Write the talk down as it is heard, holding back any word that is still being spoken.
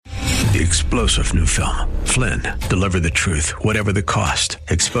the explosive new film, Flynn, Deliver the Truth, Whatever the Cost,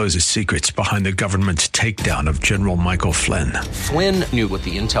 exposes secrets behind the government's takedown of General Michael Flynn. Flynn knew what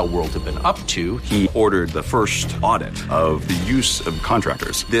the intel world had been up to. He ordered the first audit of the use of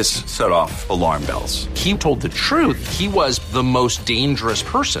contractors. This set off alarm bells. He told the truth. He was the most dangerous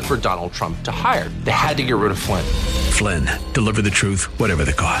person for Donald Trump to hire. They had to get rid of Flynn. Flynn, Deliver the Truth, Whatever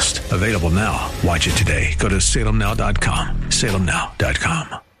the Cost. Available now. Watch it today. Go to salemnow.com.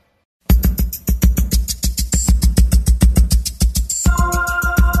 salemnow.com.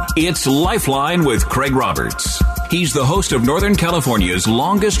 It's Lifeline with Craig Roberts. He's the host of Northern California's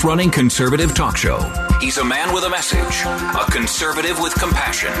longest-running conservative talk show. He's a man with a message, a conservative with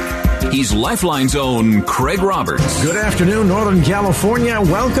compassion. He's Lifeline's own Craig Roberts. Good afternoon, Northern California.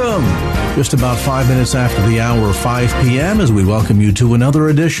 Welcome. Just about 5 minutes after the hour of 5 p.m. as we welcome you to another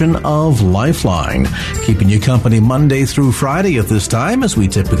edition of Lifeline. Keeping you company Monday through Friday at this time, as we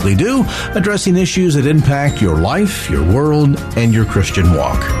typically do, addressing issues that impact your life, your world, and your Christian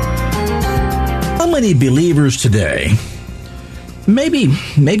walk. How many believers today,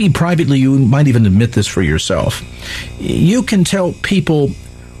 maybe privately you might even admit this for yourself, you can tell people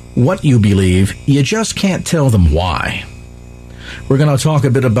what you believe, you just can't tell them why. We're going to talk a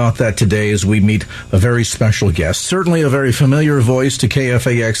bit about that today as we meet a very special guest, certainly a very familiar voice to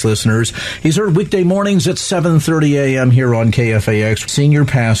KFAX listeners. He's heard weekday mornings at 7:30 a.m. here on KFAX, senior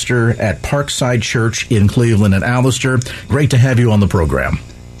pastor at Parkside Church in Cleveland. And Alistair, great to have you on the program.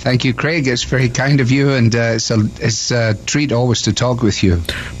 Thank you, Craig. It's very kind of you, and it's a treat always to talk with you.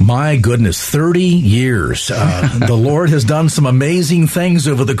 My goodness, 30 years. The Lord has done some amazing things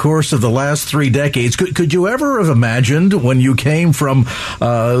over the course of the last 3 decades. Could you ever have imagined when you came from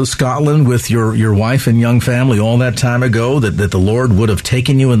Scotland with your wife and young family all that time ago that the Lord would have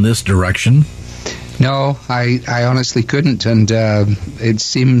taken you in this direction? No, I honestly couldn't, and it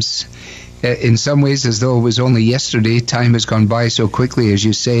seems in some ways as though it was only yesterday. Time has gone by so quickly, as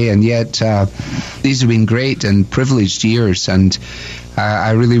you say, and yet these have been great and privileged years, and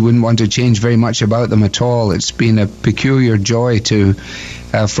I really wouldn't want to change very much about them at all. It's been a peculiar joy to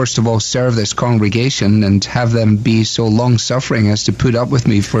first of all serve this congregation and have them be so long-suffering as to put up with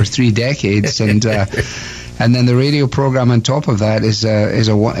me for 3 decades, and then the radio program on top of that is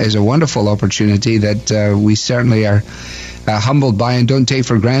a wonderful opportunity that we certainly are humbled by and don't take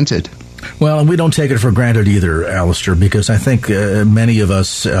for granted. Well, and we don't take it for granted either, Alistair, because I think many of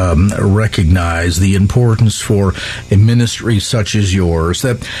us recognize the importance for a ministry such as yours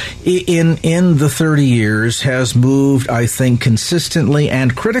that in the 30 years has moved, I think, consistently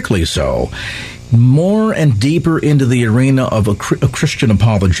and critically so, more and deeper into the arena of Christian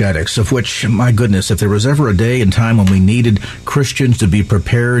apologetics, of which, my goodness, if there was ever a day and time when we needed Christians to be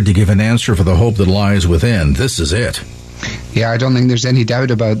prepared to give an answer for the hope that lies within, this is it. Yeah, I don't think there's any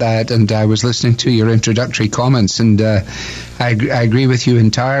doubt about that. And I was listening to your introductory comments, and I agree with you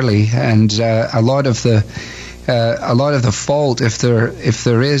entirely. And a lot of the fault, if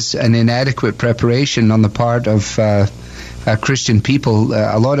there is an inadequate preparation on the part of Christian people,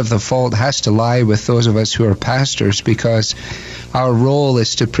 a lot of the fault has to lie with those of us who are pastors, because our role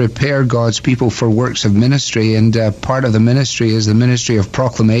is to prepare God's people for works of ministry, and part of the ministry is the ministry of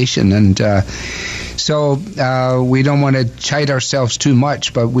proclamation. And so we don't want to chide ourselves too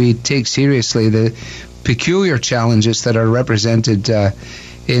much, but we take seriously the peculiar challenges that are represented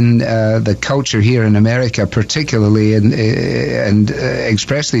in the culture here in America, particularly, and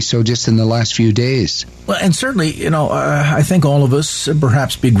expressly so just in the last few days. Well, and certainly, I think all of us,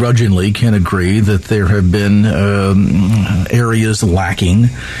 perhaps begrudgingly, can agree that there have been areas lacking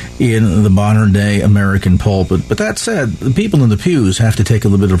in the modern-day American pulpit. But that said, the people in the pews have to take a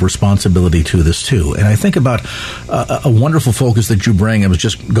little bit of responsibility to this, too. And I think about a wonderful focus that you bring. I was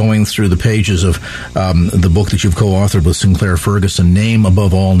just going through the pages of the book that you've co-authored with Sinclair Ferguson, Name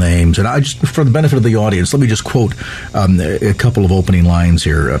Above All Names. And I just, for the benefit of the audience, let me just quote a couple of opening lines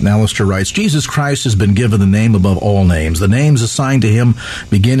here. Alistair writes, Jesus Christ has been given the name above all names. The names assigned to him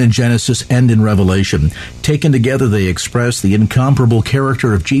begin in Genesis, end in Revelation. Taken together, they express the incomparable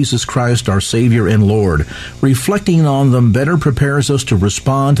character of Jesus Christ, our Savior and Lord. Reflecting on them better prepares us to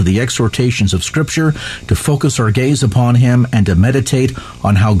respond to the exhortations of Scripture, to focus our gaze upon him, and to meditate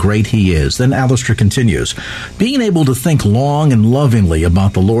on how great he is. Then Alistair continues, being able to think long and lovingly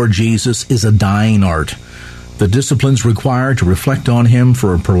about the Lord Jesus is a dying art. The disciplines required to reflect on him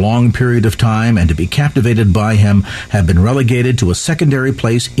for a prolonged period of time and to be captivated by him have been relegated to a secondary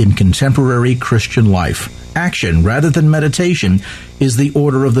place in contemporary Christian life. Action, rather than meditation, is the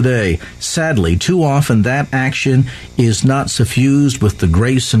order of the day. Sadly, too often that action is not suffused with the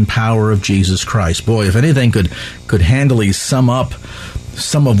grace and power of Jesus Christ. Boy, if anything could handily sum up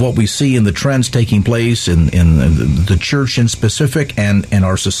some of what we see in the trends taking place in the church in specific and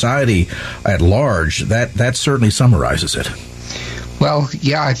our society at large, that certainly summarizes it. Well,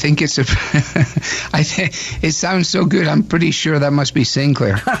 yeah, I think it sounds so good. I'm pretty sure that must be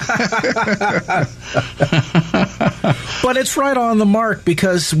Sinclair. But it's right on the mark,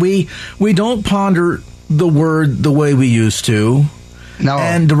 because we don't ponder the word the way we used to. No.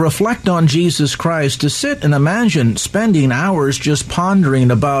 And to reflect on Jesus Christ, to sit and imagine spending hours just pondering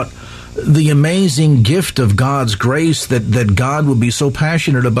about the amazing gift of God's grace, that God would be so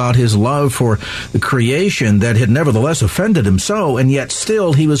passionate about his love for the creation that had nevertheless offended him so, and yet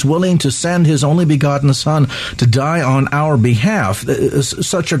still he was willing to send his only begotten Son to die on our behalf.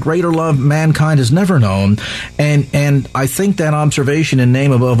 Such a greater love mankind has never known. And I think that observation in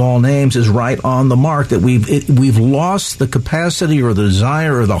Name Above All Names is right on the mark, that we've lost the capacity or the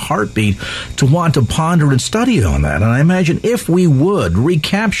desire or the heartbeat to want to ponder and study on that. And I imagine if we would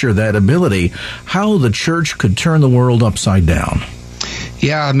recapture that ability, how the church could turn the world upside down.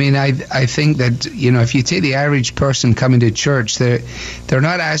 Yeah, I mean, I think that, if you take the average person coming to church, they're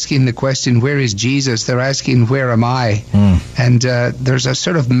not asking the question, where is Jesus? They're asking, where am I? And there's a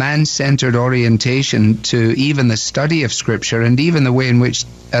sort of man-centered orientation to even the study of Scripture and even the way in which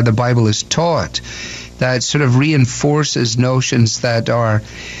the Bible is taught, that sort of reinforces notions that are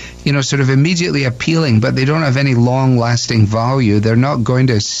sort of immediately appealing, but they don't have any long-lasting value. They're not going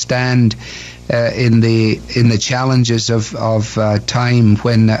to stand in the challenges of time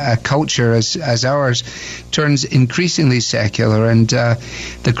when a culture as ours turns increasingly secular, and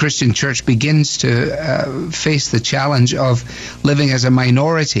the Christian church begins to face the challenge of living as a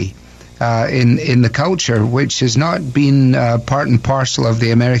minority in the culture, which has not been part and parcel of the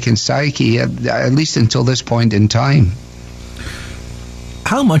American psyche, at least until this point in time.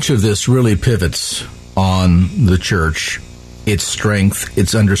 How much of this really pivots on the church, its strength,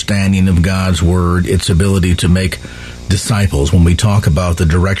 its understanding of God's Word, its ability to make disciples, when we talk about the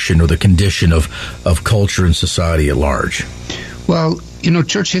direction or the condition of culture and society at large? Well,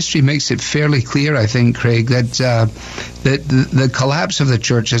 church history makes it fairly clear, I think, Craig, that the collapse of the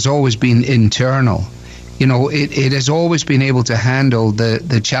church has always been internal. It has always been able to handle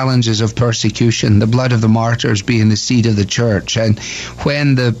the challenges of persecution, the blood of the martyrs being the seed of the church. And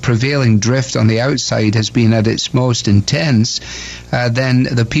when the prevailing drift on the outside has been at its most intense, then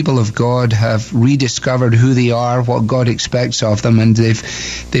the people of God have rediscovered who they are, what God expects of them, and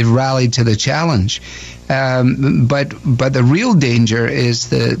they've rallied to the challenge. But the real danger is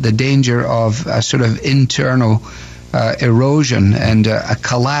the danger of a sort of internal erosion and a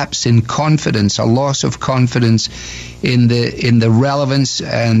collapse in confidence, a loss of confidence in the relevance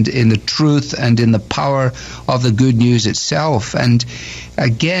and in the truth and in the power of the good news itself. And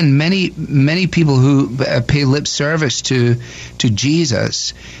again, many people who pay lip service to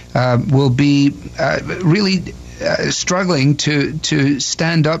Jesus will be really struggling to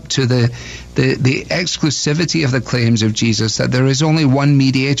stand up to the exclusivity of the claims of Jesus, that there is only one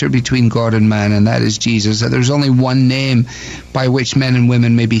mediator between God and man, and that is Jesus, that there's only one name by which men and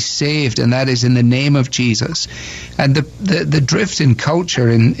women may be saved, and that is in the name of Jesus. And the drift in culture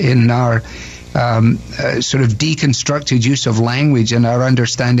in our sort of deconstructed use of language and our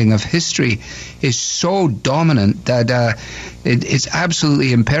understanding of history is so dominant that it's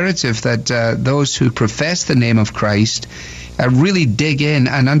absolutely imperative that those who profess the name of Christ really dig in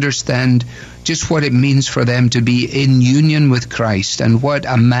and understand just what it means for them to be in union with Christ and what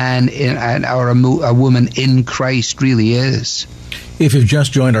a man or a woman in Christ really is. If you've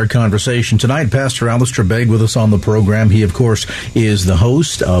just joined our conversation tonight, Pastor Alistair Begg with us on the program. He, of course, is the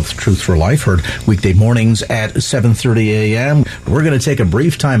host of Truth for Life, heard weekday mornings at 7:30 a.m. We're going to take a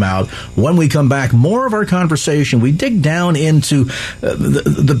brief time out. When we come back, more of our conversation. We dig down into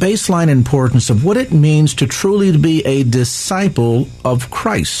the baseline importance of what it means to truly be a disciple of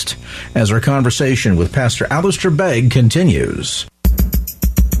Christ, as our conversation with Pastor Alistair Begg continues.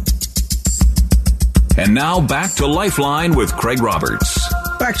 And now back to Lifeline with Craig Roberts.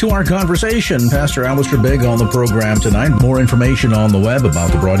 Back to our conversation. Pastor Alistair Begg on the program tonight. More information on the web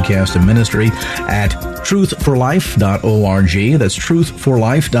about the broadcast and ministry at truthforlife.org. That's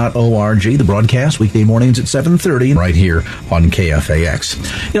truthforlife.org. The broadcast weekday mornings at 7:30 right here on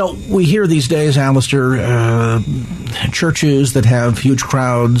KFAX. We hear these days, Alistair, churches that have huge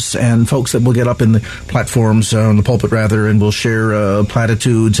crowds and folks that will get up in the platforms, on the pulpit rather, and will share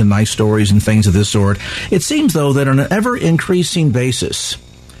platitudes and nice stories and things of this sort. It seems, though, that on an ever-increasing basis,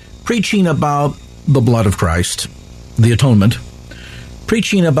 preaching about the blood of Christ, the atonement,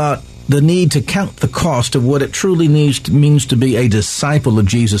 preaching about the need to count the cost of what it truly means to be a disciple of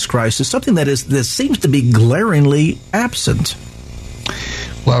Jesus Christ is something that seems to be glaringly absent.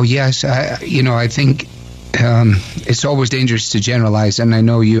 Well, yes, I think it's always dangerous to generalize, and I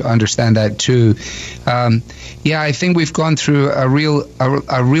know you understand that too. I think we've gone through a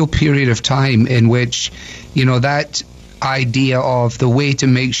real period of time in which, that idea of the way to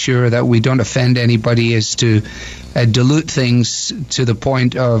make sure that we don't offend anybody is to dilute things to the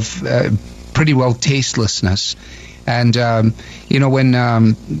point of pretty well tastelessness. And, when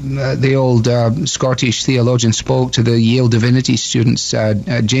the old Scottish theologian spoke to the Yale Divinity students,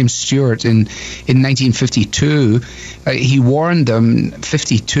 James Stewart, in 1952, he warned them,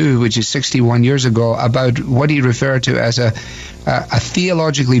 52, which is 61 years ago, about what he referred to as a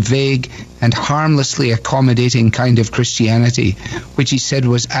theologically vague and harmlessly accommodating kind of Christianity, which he said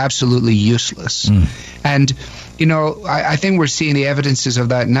was absolutely useless. And I think we're seeing the evidences of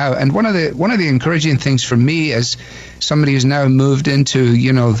that now. And one of the encouraging things for me, as somebody who's now moved into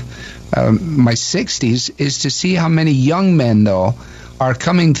my 60s, is to see how many young men, though, are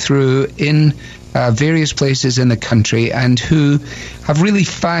coming through in various places in the country and who have really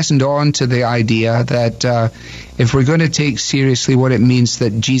fastened on to the idea that if we're going to take seriously what it means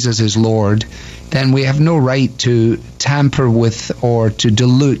that Jesus is Lord, then we have no right to tamper with or to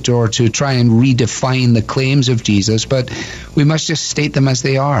dilute or to try and redefine the claims of Jesus, but we must just state them as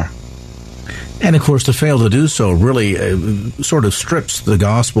they are. And, of course, to fail to do so really sort of strips the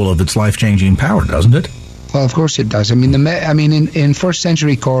gospel of its life-changing power, doesn't it? Well, of course it does. In first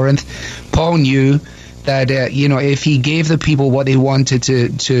century Corinth, Paul knew that if he gave the people what they wanted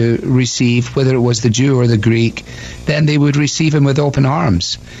to receive, whether it was the Jew or the Greek, then they would receive him with open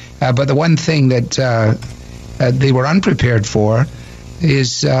arms. But the one thing that they were unprepared for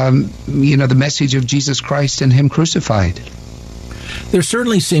is the message of Jesus Christ and him crucified. There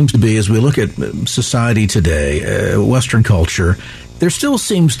certainly seems to be, as we look at society today, Western culture, there still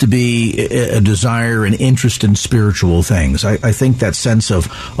seems to be a desire and interest in spiritual things. I think that sense of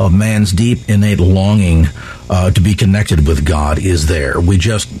man's deep innate longing to be connected with God is there. We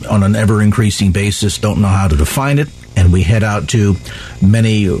just, on an ever-increasing basis, don't know how to define it, and we head out to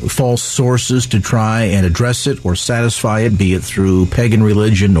many false sources to try and address it or satisfy it, be it through pagan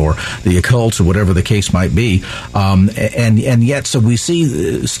religion or the occult or whatever the case might be. And yet, so we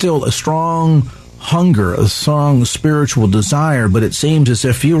see still a strong hunger, a strong spiritual desire, but it seems as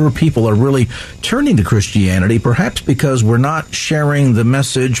if fewer people are really turning to Christianity, perhaps because we're not sharing the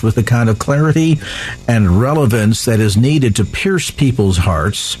message with the kind of clarity and relevance that is needed to pierce people's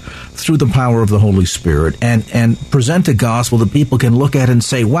hearts through the power of the Holy Spirit and present a gospel that people can look at and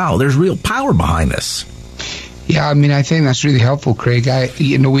say, wow, there's real power behind this. Yeah, I think that's really helpful, Craig.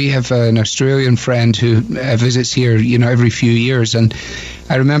 We have an Australian friend who visits here, every few years, and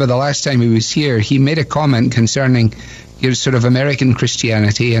I remember the last time he was here, he made a comment concerning sort of American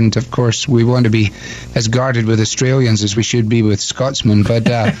Christianity, and of course we want to be as guarded with Australians as we should be with Scotsmen.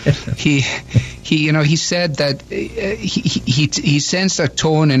 But he said that he sensed a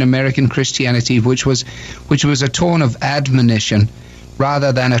tone in American Christianity which was a tone of admonition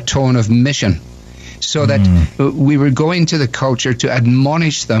rather than a tone of mission. So that we were going to the culture to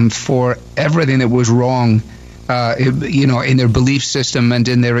admonish them for everything that was wrong, in their belief system and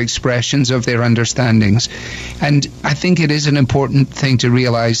in their expressions of their understandings. And I think it is an important thing to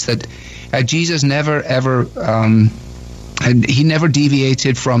realize that Jesus never, ever... he never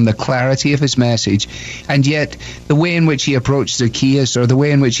deviated from the clarity of his message, and yet the way in which he approached Zacchaeus, or the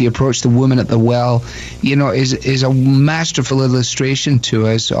way in which he approached the woman at the well, is a masterful illustration to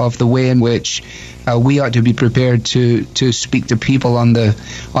us of the way in which we ought to be prepared to speak to people on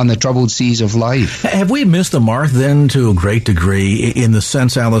the troubled seas of life. Have we missed the mark then to a great degree, in the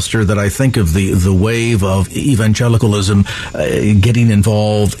sense, Alistair, that I think of the wave of evangelicalism getting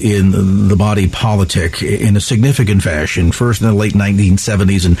involved in the body politic in a significant fashion, first in the late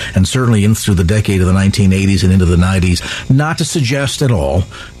 1970s and certainly in through the decade of the 1980s and into the 90s. Not to suggest at all,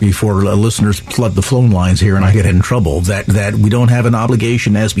 before listeners flood the phone lines here and I get in trouble, that we don't have an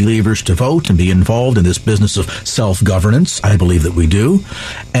obligation as believers to vote and be involved in this business of self-governance. I believe that we do.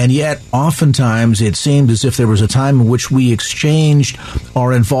 And yet, oftentimes, it seemed as if there was a time in which we exchanged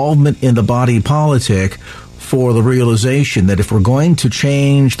our involvement in the body politic for the realization that if we're going to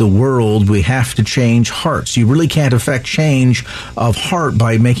change the world, we have to change hearts. You really can't affect change of heart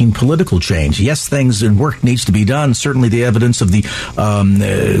by making political change. Yes, things and work needs to be done. Certainly the evidence of the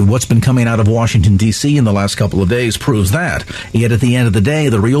what's been coming out of Washington, D.C. in the last couple of days proves that. Yet at the end of the day,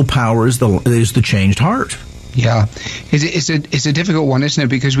 the real power is the changed heart. Yeah, it's a difficult one, isn't it?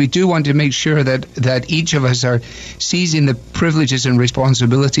 Because we do want to make sure that each of us are seizing the privileges and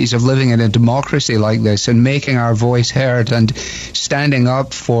responsibilities of living in a democracy like this and making our voice heard and standing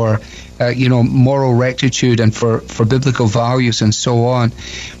up for moral rectitude and for biblical values and so on.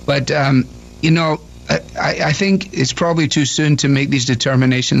 But I think it's probably too soon to make these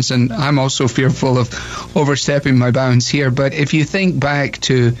determinations, and I'm also fearful of overstepping my bounds here. But if you think back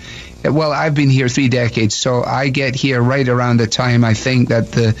to, well, I've been here 3 decades, so I get here right around the time I think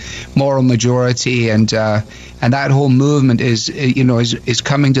that the moral majority and that whole movement is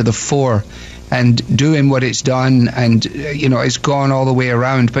coming to the fore and doing what it's done, and it's gone all the way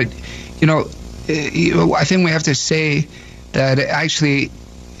around. But I think we have to say that actually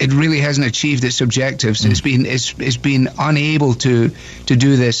it really hasn't achieved its objectives. It's been unable to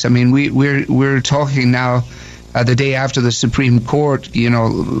do this. I mean, we're talking now. The day after the Supreme Court,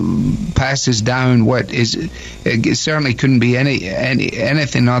 passes down what it certainly couldn't be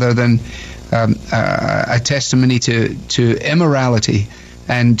anything other than a testimony to immorality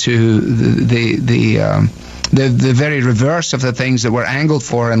and to the very reverse of the things that we're angled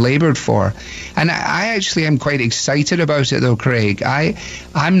for and labored for. And I actually am quite excited about it, though, Craig.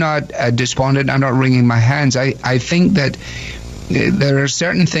 I'm not despondent. I'm not wringing my hands. I think that there are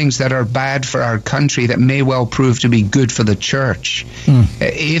certain things that are bad for our country that may well prove to be good for the church.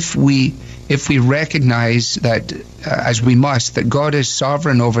 If we recognize that, as we must, that God is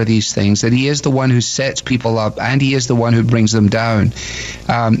sovereign over these things, that He is the one who sets people up and He is the one who brings them down.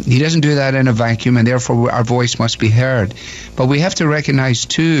 He doesn't do that in a vacuum, and therefore our voice must be heard. But we have to recognize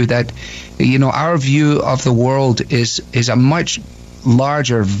too that our view of the world is a much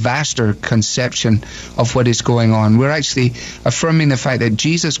larger, vaster conception of what is going on. We're actually affirming the fact that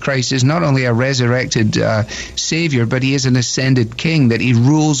Jesus Christ is not only a resurrected Savior, but He is an ascended King, that He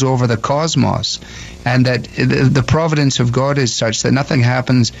rules over the cosmos, and that the providence of God is such that nothing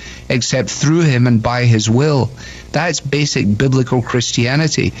happens except through Him and by His will. That's basic biblical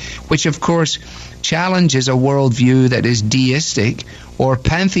Christianity, which of course challenges a worldview that is deistic or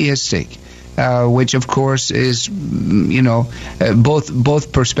pantheistic. Which of course is,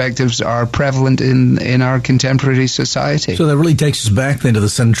 both perspectives are prevalent in our contemporary society. So that really takes us back then to the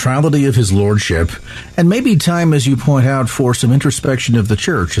centrality of His Lordship, and maybe time, as you point out, for some introspection of the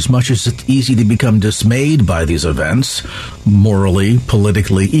church. As much as it's easy to become dismayed by these events, morally,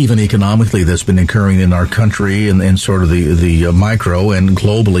 politically, even economically, that's been occurring in our country and sort of the micro and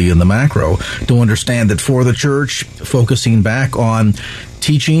globally in the macro, to understand that for the church, focusing back on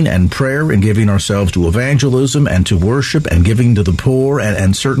teaching and prayer and giving ourselves to evangelism and to worship and giving to the poor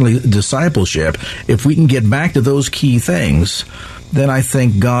and certainly discipleship, if we can get back to those key things, then I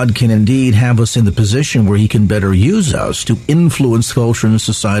think God can indeed have us in the position where He can better use us to influence culture and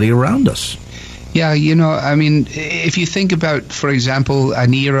society around us. Yeah, I mean, if you think about, for example,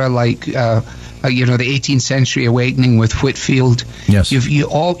 an era like the 18th century awakening with Whitefield, yes, you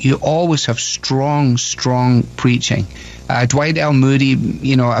always have strong preaching. Dwight L. Moody,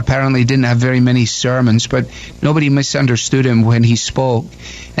 apparently didn't have very many sermons, but nobody misunderstood him when he spoke.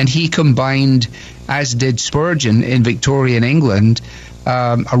 And he combined, as did Spurgeon in Victorian England,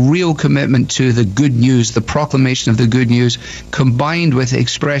 a real commitment to the good news, the proclamation of the good news, combined with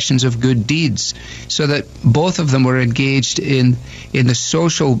expressions of good deeds, so that both of them were engaged in the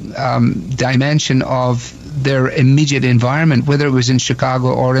social dimension of their immediate environment, whether it was in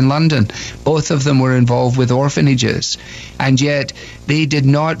Chicago or in London. Both of them were involved with orphanages, and yet they did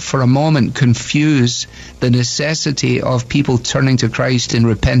not for a moment confuse the necessity of people turning to Christ in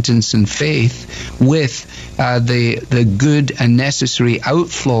repentance and faith with the good and necessary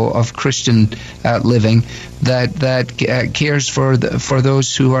outflow of Christian living that cares for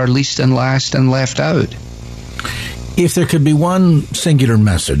those who are least and last and left out. If there could be one singular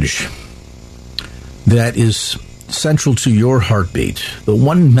message that is central to your heartbeat, the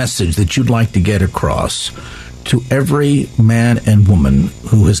one message that you'd like to get across to every man and woman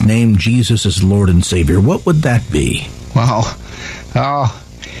who has named Jesus as Lord and Savior, what would that be? Wow.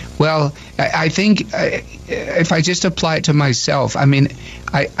 Well, I think if I just apply it to myself, I mean,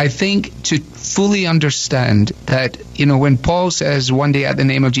 I think to fully understand that, when Paul says one day at the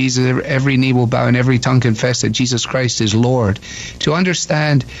name of Jesus, every knee will bow and every tongue confess that Jesus Christ is Lord, to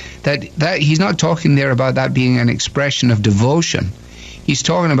understand that he's not talking there about that being an expression of devotion. He's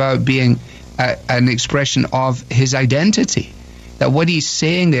talking about being an expression of his identity. That what he's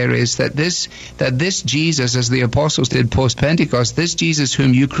saying there is that this Jesus, as the apostles did post-Pentecost, this Jesus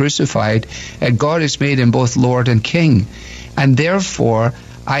whom you crucified, God has made him both Lord and King. And therefore,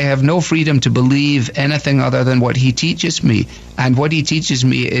 I have no freedom to believe anything other than what he teaches me. And what he teaches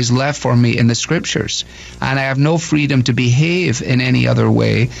me is left for me in the scriptures. And I have no freedom to behave in any other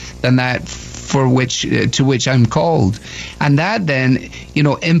way than that to which I'm called. And that then,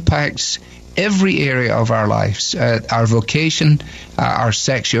 impacts every area of our lives, our vocation, our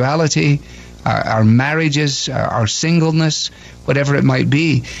sexuality, our marriages, our singleness, whatever it might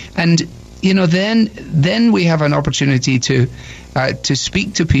be. And then we have an opportunity to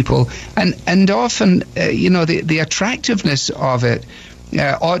speak to people, and often the attractiveness of it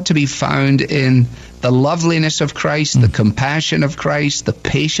ought to be found in the loveliness of Christ, the compassion of Christ, the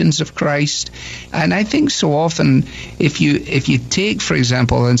patience of Christ. And I think so often, if you take, for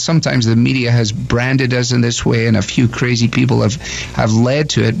example, and sometimes the media has branded us in this way, and a few crazy people have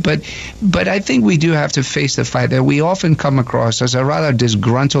led to it, but I think we do have to face the fact that we often come across as a rather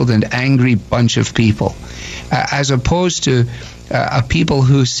disgruntled and angry bunch of people, as opposed to a people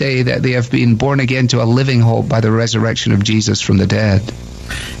who say that they have been born again to a living hope by the resurrection of Jesus from the dead.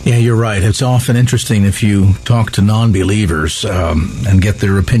 Yeah, you're right. It's often interesting if you talk to non-believers and get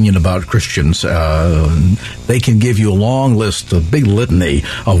their opinion about Christians. They can give you a long list, a big litany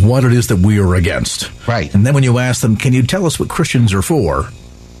of what it is that we are against. Right. And then when you ask them, can you tell us what Christians are for?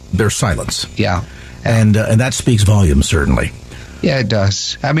 There's silence. Yeah. And that speaks volumes, certainly. Yeah, it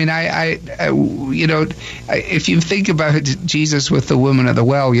does. I mean, if you think about Jesus with the woman at the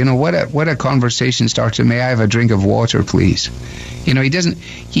well, what a conversation starter. May I have a drink of water, please? He doesn't.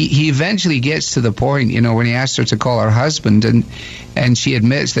 He eventually gets to the point, when he asks her to call her husband, and she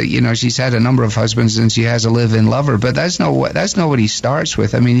admits that she's had a number of husbands and she has a live-in lover. But that's not what he starts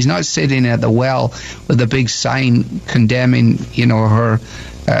with. I mean, he's not sitting at the well with a big sign condemning her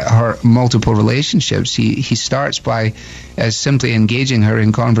multiple relationships. He starts by simply engaging her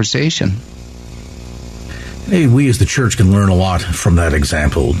in conversation. Hey, we as the church can learn a lot from that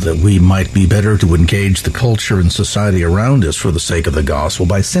example, that we might be better to engage the culture and society around us for the sake of the gospel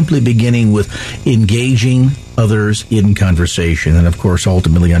by simply beginning with engaging others in conversation, and of course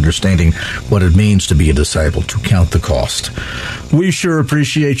ultimately understanding what it means to be a disciple, to count the cost. We sure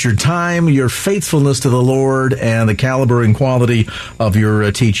appreciate your time, your faithfulness to the Lord, and the caliber and quality of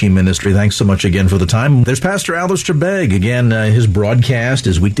your teaching ministry. Thanks so much again for the time. There's Pastor Alistair Begg. Again, his broadcast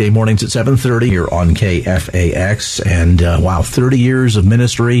is weekday mornings at 7:30 here on KFAX, and 30 years of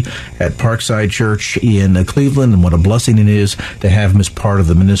ministry at Parkside Church in Cleveland, and what a blessing it is to have him as part of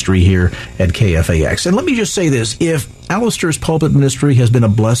the ministry here at KFAX. And let me just say this, if Alistair's pulpit ministry has been a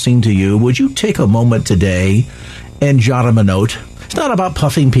blessing to you, would you take a moment today and jot him a note? It's not about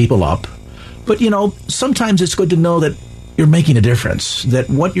puffing people up, but sometimes it's good to know that you're making a difference, that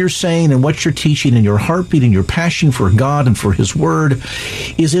what you're saying and what you're teaching and your heartbeat and your passion for God and for His Word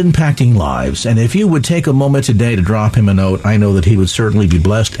is impacting lives. And if you would take a moment today to drop him a note, I know that he would certainly be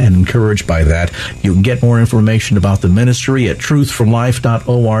blessed and encouraged by that. You can get more information about the ministry at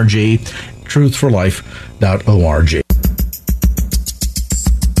truthforlife.org, truthforlife.org.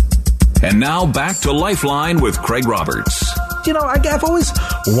 And now back to Lifeline with Craig Roberts. I've always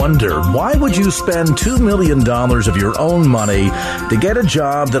wondered, why would you spend $2 million of your own money to get a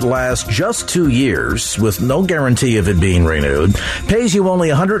job that lasts just 2 years with no guarantee of it being renewed, pays you only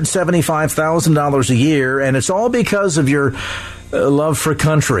 $175,000 a year, and it's all because of your love for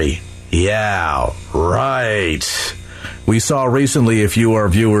country? Yeah, right. We saw recently, if you are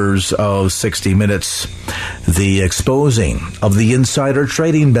viewers of 60 Minutes, the exposing of the insider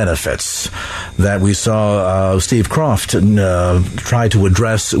trading benefits that we saw Steve Kroft try to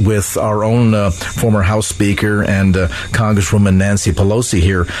address with our own former House Speaker and Congresswoman Nancy Pelosi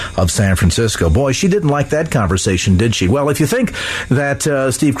here of San Francisco. Boy, she didn't like that conversation, did she? Well, if you think that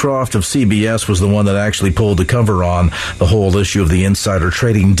Steve Kroft of CBS was the one that actually pulled the cover on the whole issue of the insider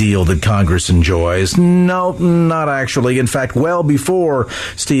trading deal that Congress enjoys, no, not actually. In fact, well before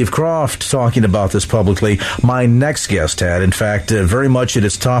Steve Kroft talking about this publicly, my next guest had, in fact, very much at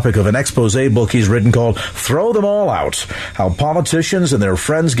its topic of an expose book he's written called Throw Them All Out, How Politicians and Their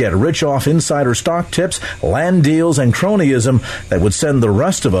Friends Get Rich Off Insider Stock Tips, Land Deals, and Cronyism that would send the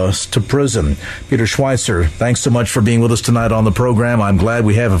rest of us to prison. Peter Schweitzer, thanks so much for being with us tonight on the program. I'm glad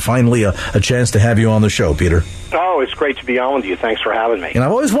we have finally a chance to have you on the show, Peter. Oh, it's great to be on with you. Thanks for having me. And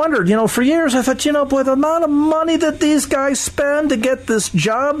I've always wondered, for years, I thought, boy, the amount of money that these guys spend to get this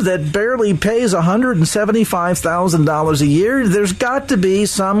job that barely pays $175,000 a year, there's got to be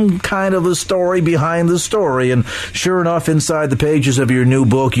some kind of a story behind the story. And sure enough, inside the pages of your new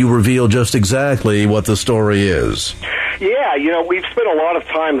book, you reveal just exactly what the story is. Yeah, we've spent a lot of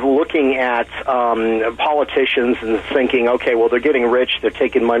time looking at politicians and thinking, okay, well, they're getting rich, they're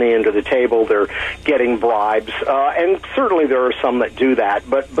taking money into the table, they're getting bribes, and certainly there are some that do that,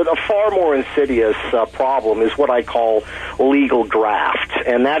 but a far more insidious problem is what I call legal graft,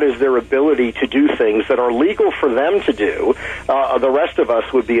 and that is their ability to do things that are legal for them to do. The rest of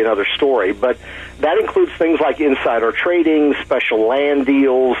us would be another story, but that includes things like insider trading, special land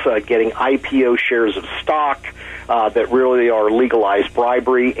deals, getting IPO shares of stock, that really are legalized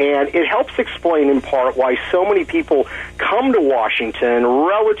bribery, and it helps explain in part why so many people come to Washington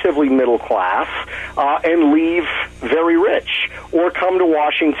relatively middle class and leave very rich, or come to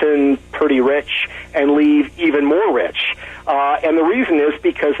Washington pretty rich and leave even more rich. And the reason is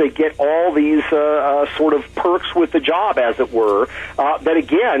because they get all these sort of perks with the job, as it were, that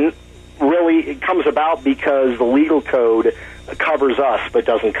again really comes about because the legal code covers us but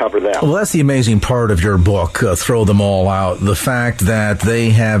doesn't cover them. Well, that's the amazing part of your book, Throw Them All Out. The fact that they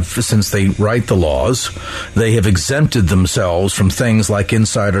have, since they write the laws, they have exempted themselves from things like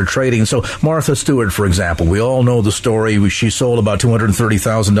insider trading. So Martha Stewart, for example, we all know the story. She sold about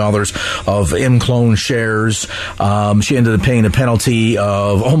 $230,000 of M-Clone shares. She ended up paying a penalty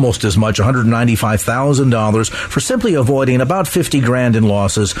of almost as much, $195,000, for simply avoiding about $50,000 in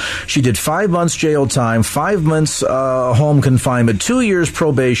losses. She did 5 months jail time, 5 months home confinement, 2 years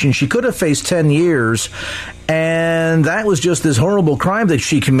probation. She could have faced 10 years, and that was just this horrible crime that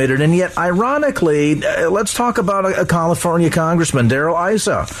she committed. And yet, ironically, let's talk about a California congressman, Darrell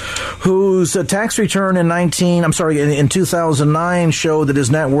Issa, whose tax return in 2009 showed that his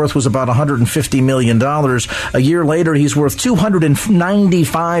net worth was about $150 million. A year later, he's worth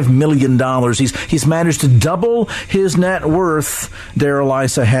 $295 million. He's managed to double his net worth, Darrell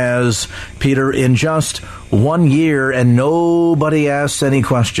Issa has, Peter, in just 1 year, and nobody asks any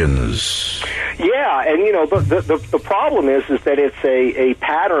questions. Yeah, and the problem is that it's a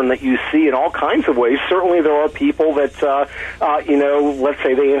pattern that you see in all kinds of ways. Certainly, there are people that let's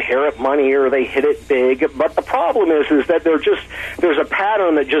say they inherit money or they hit it big, but the problem is that there's a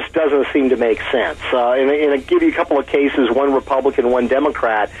pattern that just doesn't seem to make sense. And I give you a couple of cases, one Republican, one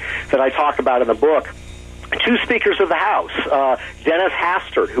Democrat, that I talk about in the book. Two speakers of the House, Dennis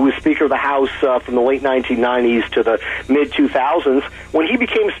Hastert, who was Speaker of the House from the late 1990s to the mid-2000s. When he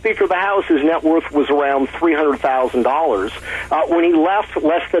became Speaker of the House, his net worth was around $300,000. When he left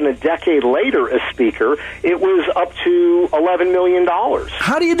less than a decade later as Speaker, it was up to $11 million.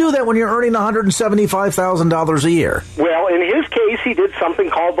 How do you do that when you're earning $175,000 a year? Well, in his case, he did something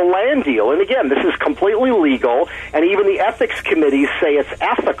called the land deal. And again, this is completely legal, and even the ethics committees say it's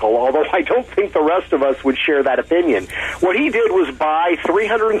ethical, although I don't think the rest of us would share that opinion. What he did was buy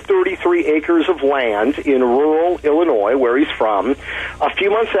 333 acres of land in rural Illinois, where he's from. A few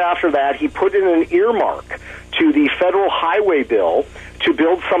months after that, he put in an earmark to the federal highway bill to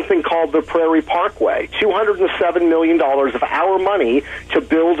build something called the Prairie Parkway, $207 million of our money to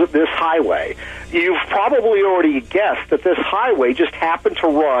build this highway. You've probably already guessed that this highway just happened to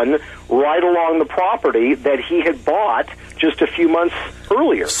run right along the property that he had bought just a few months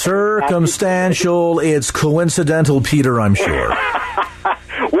earlier. Circumstantial, it's coincidental, Peter, I'm sure.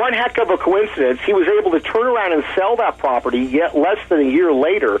 One heck of a coincidence. He was able to turn around and sell that property yet less than a year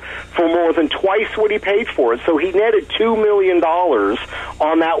later for more than twice what he paid for it. So he netted $2 million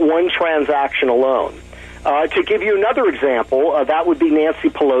on that one transaction alone. To give you another example, that would be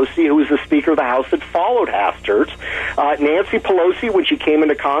Nancy Pelosi, who was the Speaker of the House that followed Hastert. Nancy Pelosi, when she came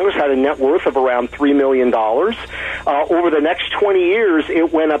into Congress, had a net worth of around $3 million. Over the next 20 years,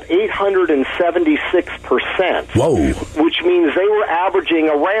 it went up 876%. Whoa. Which means they were averaging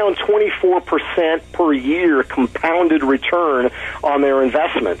around 24% per year compounded return on their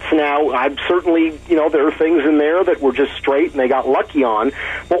investments. Now, I'm certainly, there are things in there that were just straight and they got lucky on.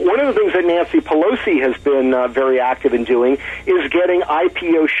 But one of the things that Nancy Pelosi has been very active in doing is getting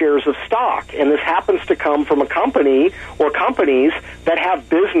IPO shares of stock. And this happens to come from a company or companies that have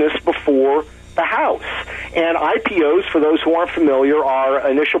business before the House. And IPOs, for those who aren't familiar, are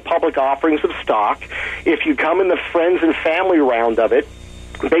initial public offerings of stock. If you come in the friends and family round of it,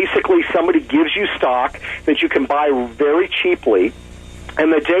 basically somebody gives you stock that you can buy very cheaply,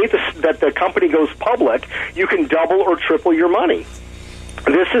 and the day that the company goes public, you can double or triple your money.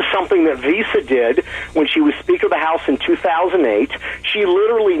 This is something that Visa did when she was Speaker of the House in 2008. She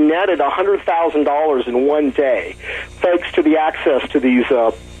literally netted $100,000 in one day, thanks to the access to these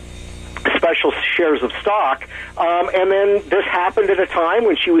special shares of stock. And then this happened at a time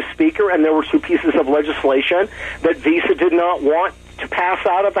when she was Speaker, and there were two pieces of legislation that Visa did not want to pass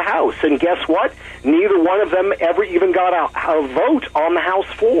out of the House. And guess what? Neither one of them ever even got a vote on the House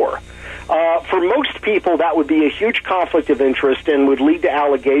floor. For most people, that would be a huge conflict of interest and would lead to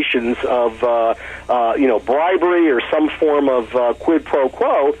allegations of, bribery or some form of quid pro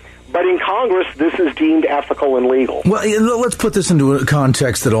quo. But in Congress, this is deemed ethical and legal. Well, let's put this into a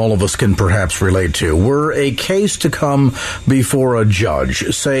context that all of us can perhaps relate to. Were a case to come before a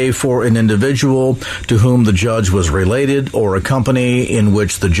judge, say for an individual to whom the judge was related or a company in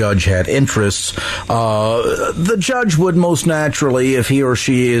which the judge had interests, the judge would most naturally, if he or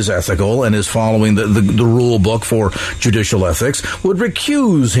she is ethical and is following the rule book for judicial ethics, would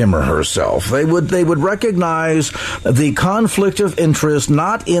recuse him or herself. They would recognize the conflict of interest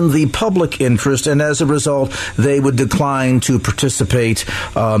not in the public interest, and as a result, they would decline to participate,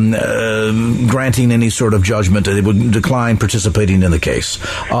 granting any sort of judgment. They would decline participating in the case.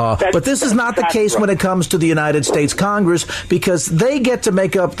 But this is not the case when it comes to the United States Congress, because they get to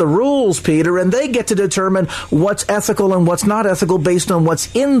make up the rules, Peter, and they get to determine what's ethical and what's not ethical based on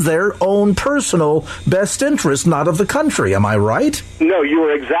what's in their own personal best interest, not of the country. Am I right? No, you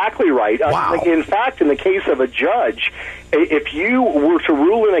are exactly right. Wow. In fact, in the case of a judge, if you were to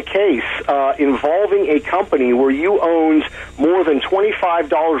rule in a case involving a company where you owned more than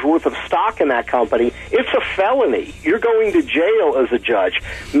 $25 worth of stock in that company, it's a felony. You're going to jail as a judge.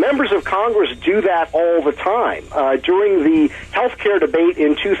 Members of Congress do that all the time. During the health care debate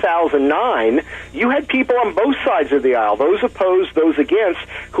in 2009, you had people on both sides of the aisle, those opposed, those against,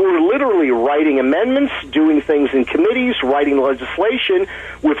 who were literally writing amendments, doing things in committees, writing legislation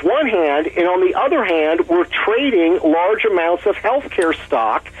with one hand, and on the other hand, were trading large amounts of healthcare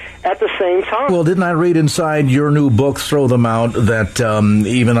stock at the same time. Well, didn't I read inside your new book, Throw Them Out, that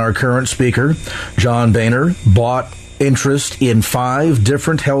even our current speaker, John Boehner, bought interest in 5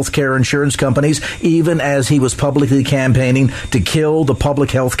 different healthcare insurance companies, even as he was publicly campaigning to kill the public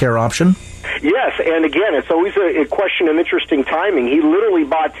healthcare option? Yes, and again, it's always a question of interesting timing. He literally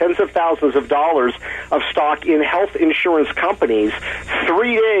bought tens of thousands of dollars of stock in health insurance companies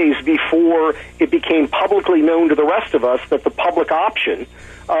 3 days before it became publicly known to the rest of us that the public option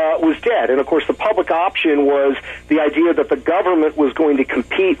was dead. And, of course, the public option was the idea that the government was going to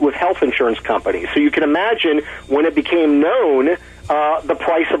compete with health insurance companies. So you can imagine when it became known, the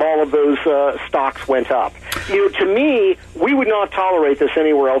price of all of those stocks went up. To me, we would not tolerate this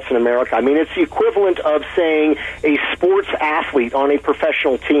anywhere else in America. I mean, it's the equivalent of saying a sports athlete on a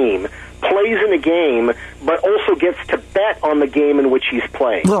professional team plays in a game, but also gets to bet on the game in which he's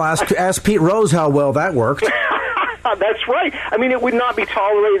playing. Well, ask Pete Rose how well that worked. That's right. I mean, it would not be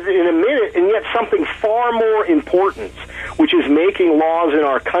tolerated in a minute, and yet something far more important, which is making laws in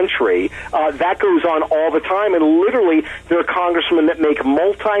our country, that goes on all the time. And literally, there are congressmen that make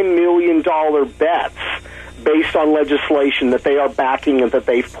multi-million-dollar bets based on legislation that they are backing and that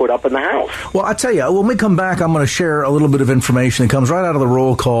they've put up in the House. Well, I tell you, when we come back, I'm going to share a little bit of information that comes right out of the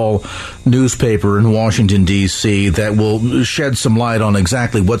Roll Call newspaper in Washington, D.C. that will shed some light on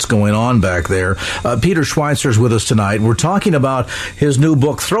exactly what's going on back there. Peter Schweitzer is with us tonight. We're talking about his new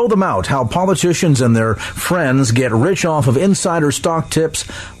book, Throw Them Out, How Politicians and Their Friends Get Rich Off of Insider Stock Tips,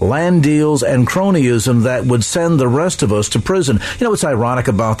 Land Deals, and Cronyism that would send the rest of us to prison. You know what's ironic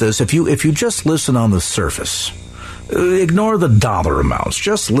about this? If you just listen on the surface, ignore the dollar amounts.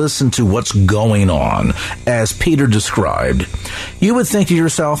 Just listen to what's going on, as Peter described. You would think to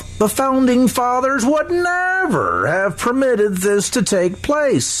yourself, the Founding Fathers would never have permitted this to take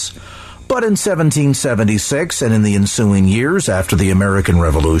place. But in 1776 and in the ensuing years after the American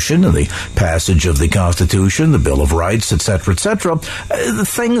Revolution and the passage of the Constitution, the Bill of Rights, etc.,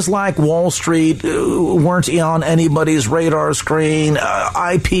 things like Wall Street weren't on anybody's radar screen,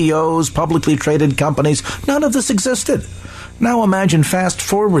 IPOs, publicly traded companies, none of this existed. Now imagine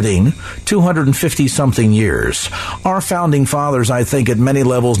fast-forwarding 250-something years. Our Founding Fathers, I think, at many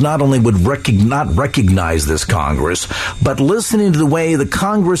levels, not only would not recognize this Congress, but listening to the way the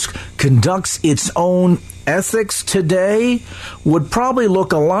Congress conducts its own ethics today would probably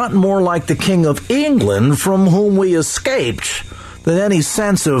look a lot more like the King of England from whom we escaped than any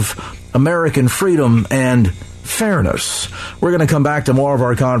sense of American freedom and fairness. We're going to come back to more of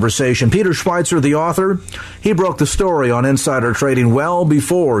our conversation. Peter Schweitzer, the author, he broke the story on insider trading well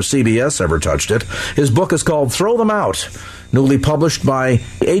before CBS ever touched it. His book is called Throw Them Out, newly published by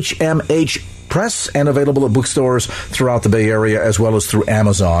HMH Press and available at bookstores throughout the Bay Area as well as through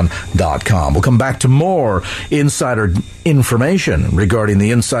Amazon.com. We'll come back to more insider information regarding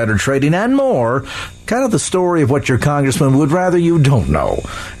the insider trading and more, kind of the story of what your congressman would rather you don't know,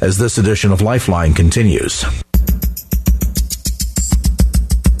 as this edition of Lifeline continues.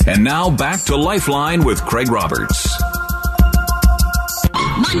 And now back to Lifeline with Craig Roberts.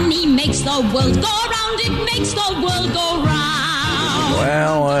 Money makes the world go round. It makes the world go round.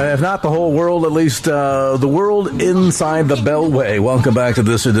 Well, if not the whole world, at least the world inside the Beltway. Welcome back to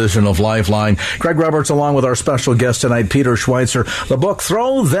this edition of Lifeline. Craig Roberts along with our special guest tonight, Peter Schweizer. The book,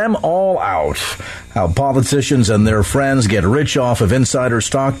 Throw Them All Out. How politicians and their friends get rich off of insider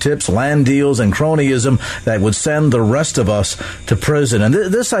stock tips, land deals, and cronyism that would send the rest of us to prison. And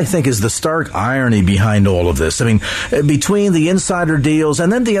this, I think, is the stark irony behind all of this. I mean, between the insider deals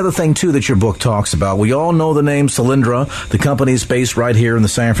and then the other thing, too, that your book talks about. We all know the name Solyndra. The company's based right here in the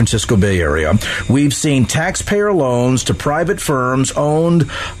San Francisco Bay Area. We've seen taxpayer loans to private firms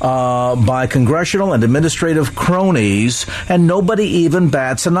owned by congressional and administrative cronies, and nobody even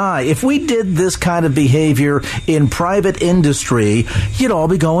bats an eye. If we did this kind of behavior in private industry, you'd all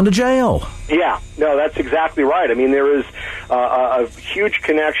be going to jail. Yeah, no, that's exactly right. I mean, there is a huge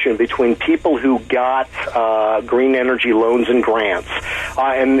connection between people who got green energy loans and grants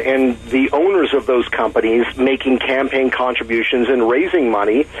and the owners of those companies making campaign contributions and raising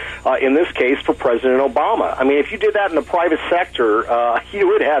money, in this case, for President Obama. I mean, if you did that in the private sector, you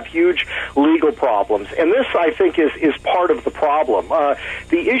would have huge legal problems. And this, I think, is part of the problem.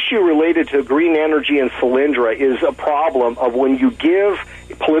 The issue related to green energy and Solyndra is a problem of when you give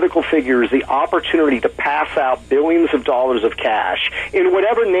political figures the opportunity to pass out billions of dollars of cash in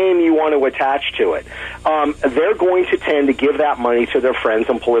whatever name you want to attach to it, they're going to tend to give that money to their friends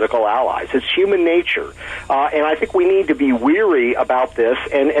and political allies. It's human nature. And I think we need to be weary about this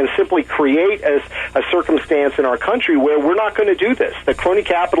and simply create a circumstance in our country where we're not going to do this. The crony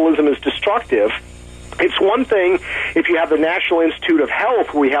capitalism is destructive. It's one thing if you have the National Institute of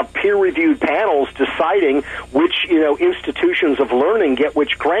Health, where we have peer-reviewed panels deciding which, institutions of learning get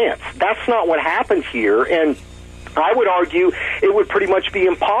which grants. That's not what happened here, and I would argue it would pretty much be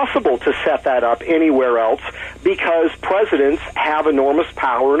impossible to set that up anywhere else because presidents have enormous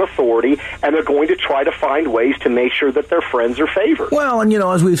power and authority, and they're going to try to find ways to make sure that their friends are favored. Well, and,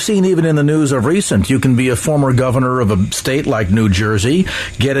 as we've seen even in the news of recent, you can be a former governor of a state like New Jersey,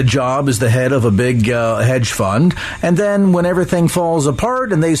 get a job as the head of a big hedge fund, and then when everything falls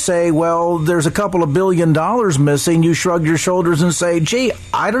apart and they say, well, there's a couple of $1 billion missing, you shrug your shoulders and say, gee,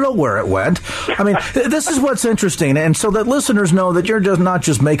 I don't know where it went. I mean, this is what's interesting. And so that listeners know that you're just not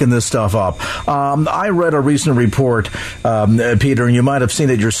just making this stuff up. I read a recent report, Peter, and you might have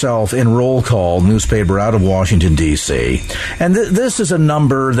seen it yourself in Roll Call, newspaper out of Washington, D.C. And this is a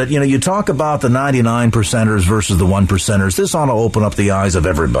number that, you talk about the 99%ers versus the 1%ers. This ought to open up the eyes of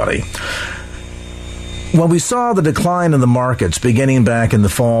everybody. When we saw the decline in the markets beginning back in the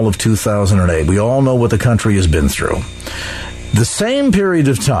fall of 2008, we all know what the country has been through. The same period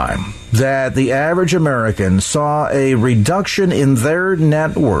of time that the average American saw a reduction in their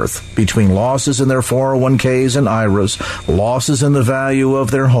net worth between losses in their 401ks and IRAs, losses in the value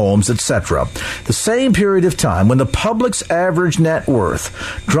of their homes, etc. The same period of time when the public's average net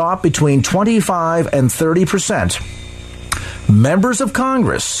worth dropped between 25 and 30%. Members of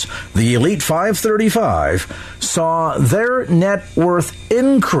Congress, the Elite 535, saw their net worth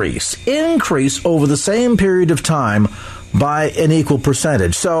increase over the same period of time by an equal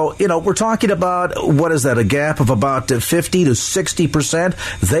percentage. So, we're talking about, what is that, a gap of about 50 to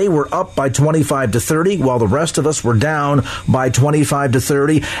 60%. They were up by 25 to 30, while the rest of us were down by 25 to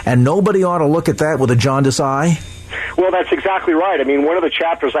 30, and nobody ought to look at that with a jaundiced eye. Well, that's exactly right. I mean, one of the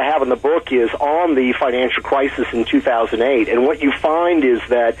chapters I have in the book is on the financial crisis in 2008, and what you find is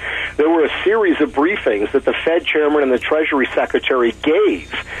that there were a series of briefings that the Fed chairman and the Treasury secretary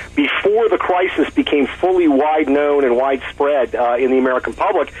gave before the crisis became fully wide known and widespread in the American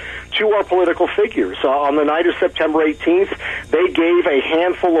public to our political figures. On the night of September 18th, they gave a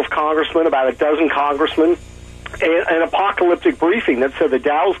handful of congressmen, about a dozen congressmen, an apocalyptic briefing that said the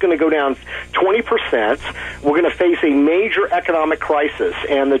Dow's going to go down 20%. We're going to face a major economic crisis.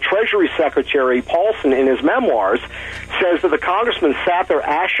 And the Treasury Secretary, Paulson, in his memoirs, says that the congressmen sat there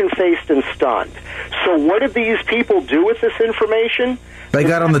ashen-faced and stunned. So what did these people do with this information? They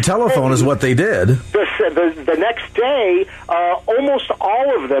got on the telephone is what they did. The next day, almost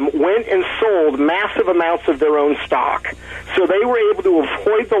all of them went and sold massive amounts of their own stock. So they were able to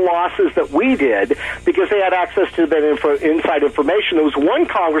avoid the losses that we did because they had access to that inside information. There was one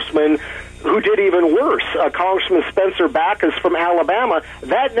congressman who did even worse, Congressman Spencer Backus from Alabama.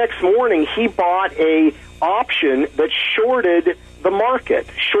 That next morning, he bought a option that shorted the market.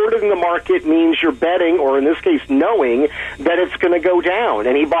 Shorting the market means you're betting, or in this case, knowing that it's going to go down.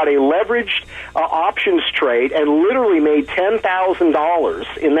 And he bought a leveraged options trade and literally made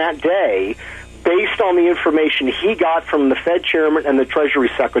 $10,000 in that day based on the information he got from the Fed chairman and the Treasury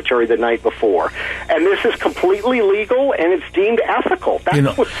Secretary the night before. And this is completely legal, and it's deemed ethical.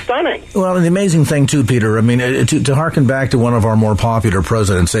 That's what's stunning. Well, and the amazing thing, too, Peter, I mean, to harken back to one of our more popular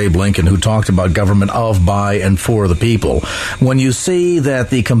presidents, Abe Lincoln, who talked about government of, by, and for the people, when you see that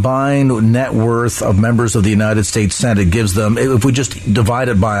the combined net worth of members of the United States Senate gives them, if we just divide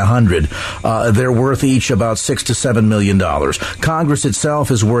it by 100, they're worth each about $6 to $7 million. Congress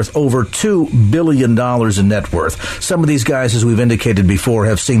itself is worth over $2 billion in net worth. Some of these guys, as we've indicated before,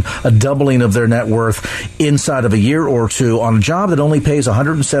 have seen a doubling of their net worth inside of a year or two on a job that only pays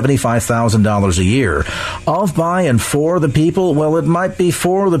 $175,000 a year. Of, by, and for the people, well, it might be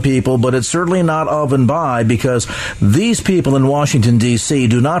for the people, but it's certainly not of and by, because these people in Washington, D.C.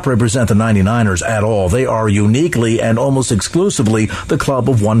 do not represent the 99ers at all. They are uniquely and almost exclusively the club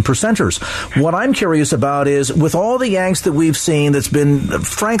of one percenters. What I'm curious about is, with all the angst that we've seen that's been,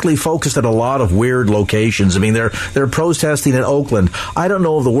 frankly, focused at a lot of weird locations. I mean, they're protesting in Oakland. I don't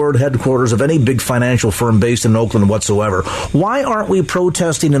know of the word headquarters of any big financial firm based in Oakland whatsoever. Why aren't we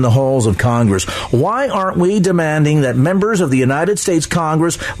protesting in the halls of Congress? Why aren't we demanding that members of the United States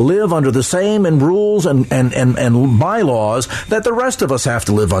Congress live under the same rules and bylaws that the rest of us have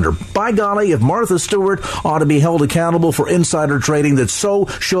to live under? By golly, if Martha Stewart ought to be held accountable for insider trading, that so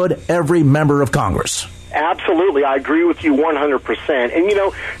should every member of Congress. Absolutely. I agree with you 100%.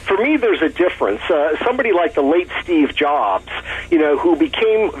 And, for me, there's a difference. Somebody like the late Steve Jobs, who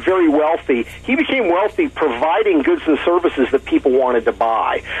became very wealthy, he became wealthy providing goods and services that people wanted to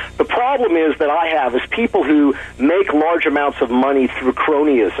buy. The problem is that I have is people who make large amounts of money through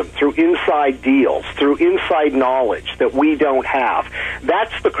cronyism, through inside deals, through inside knowledge that we don't have.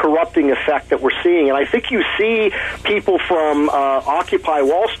 That's the corrupting effect that we're seeing. And I think you see people from Occupy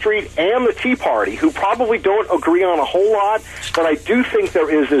Wall Street and the Tea Party who probably don't agree on a whole lot, but I do think there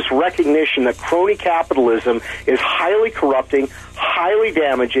is this recognition that crony capitalism is highly corrupting, highly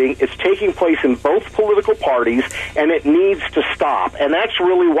damaging. It's taking place in both political parties, and it needs to stop. And that's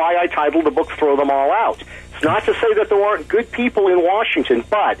really why I titled the book Throw Them All Out. It's not to say that there aren't good people in Washington,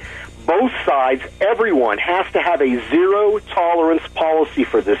 but both sides, everyone has to have a zero-tolerance policy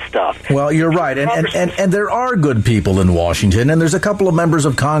for this stuff. Well, you're right, and there are good people in Washington, and there's a couple of members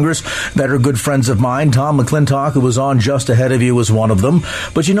of Congress that are good friends of mine. Tom McClintock, who was on just ahead of you, was one of them.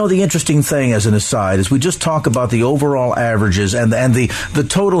 But the interesting thing, as an aside, is we just talk about the overall averages and the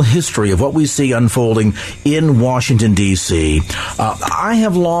total history of what we see unfolding in Washington, D.C. I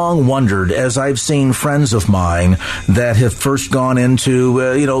have long wondered, as I've seen friends of mine that have first gone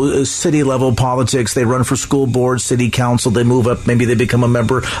into, city-level politics. They run for school board, city council. They move up. Maybe they become a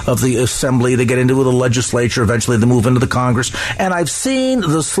member of the assembly. They get into the legislature. Eventually, they move into the Congress. And I've seen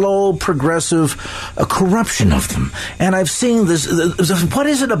the slow, progressive corruption of them. And I've seen this. What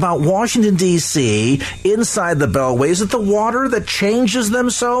is it about Washington, D.C., inside the Beltway? Is it the water that changes them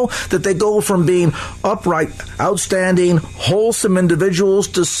so that they go from being upright, outstanding, wholesome individuals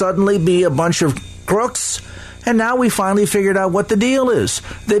to suddenly be a bunch of crooks? And now we finally figured out what the deal is.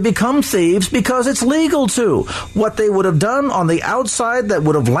 They become thieves because it's legal to. What they would have done on the outside that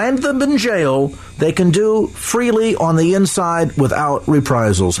would have landed them in jail, they can do freely on the inside without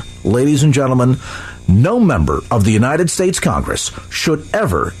reprisals. Ladies and gentlemen, no member of the United States Congress should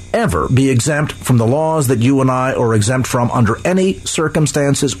ever be exempt from the laws that you and I are exempt from under any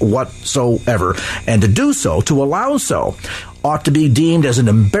circumstances whatsoever. And to do so, to allow so, ought to be deemed as an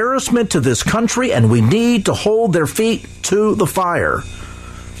embarrassment to this country, and we need to hold their feet to the fire.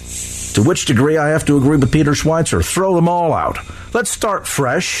 To which degree I have to agree with Peter Schweitzer. Throw them all out. Let's start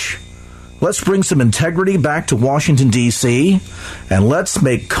fresh. Let's bring some integrity back to Washington, D.C., and let's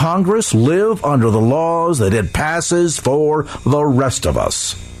make Congress live under the laws that it passes for the rest of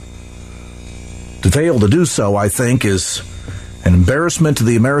us. To fail to do so, I think, is an embarrassment to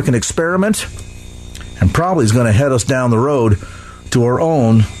the American experiment, and probably is going to head us down the road to our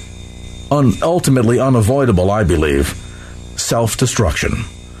own, ultimately unavoidable, I believe, self-destruction.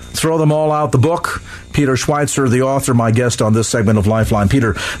 Throw Them All Out, the book. Peter Schweitzer, the author, my guest on this segment of Lifeline.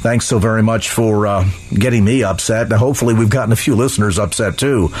 Peter, thanks so very much for getting me upset. Now, hopefully we've gotten a few listeners upset,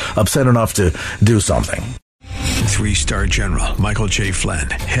 too. Upset enough to do something. 3-star General Michael J. Flynn,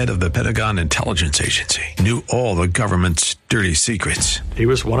 head of the Pentagon Intelligence Agency, knew all the government's dirty secrets. He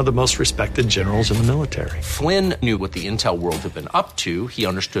was one of the most respected generals in the military. Flynn knew what the intel world had been up to. He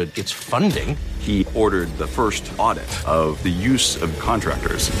understood its funding. He ordered the first audit of the use of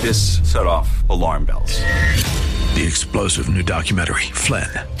contractors. This set off alarm bells. The explosive new documentary, Flynn,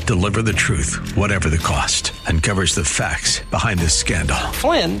 Deliver the truth, whatever the cost. Uncovers the facts behind this scandal.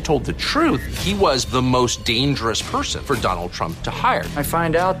 Flynn told the truth. He was the most dangerous person for Donald Trump to hire. I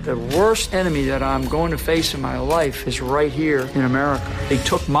find out the worst enemy that I'm going to face in my life is right here in America. They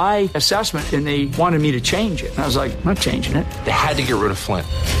took my assessment and they wanted me to change it. And I was like, I'm not changing it. They had to get rid of Flynn.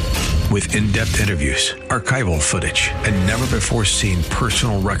 With in-depth interviews, archival footage, and never-before-seen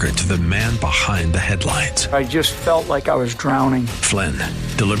personal records of the man behind the headlines. I just felt like I was drowning. Flynn,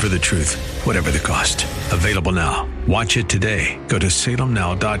 deliver the truth, whatever the cost. Available now. Watch it today. Go to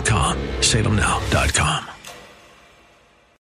salemnow.com. salemnow.com.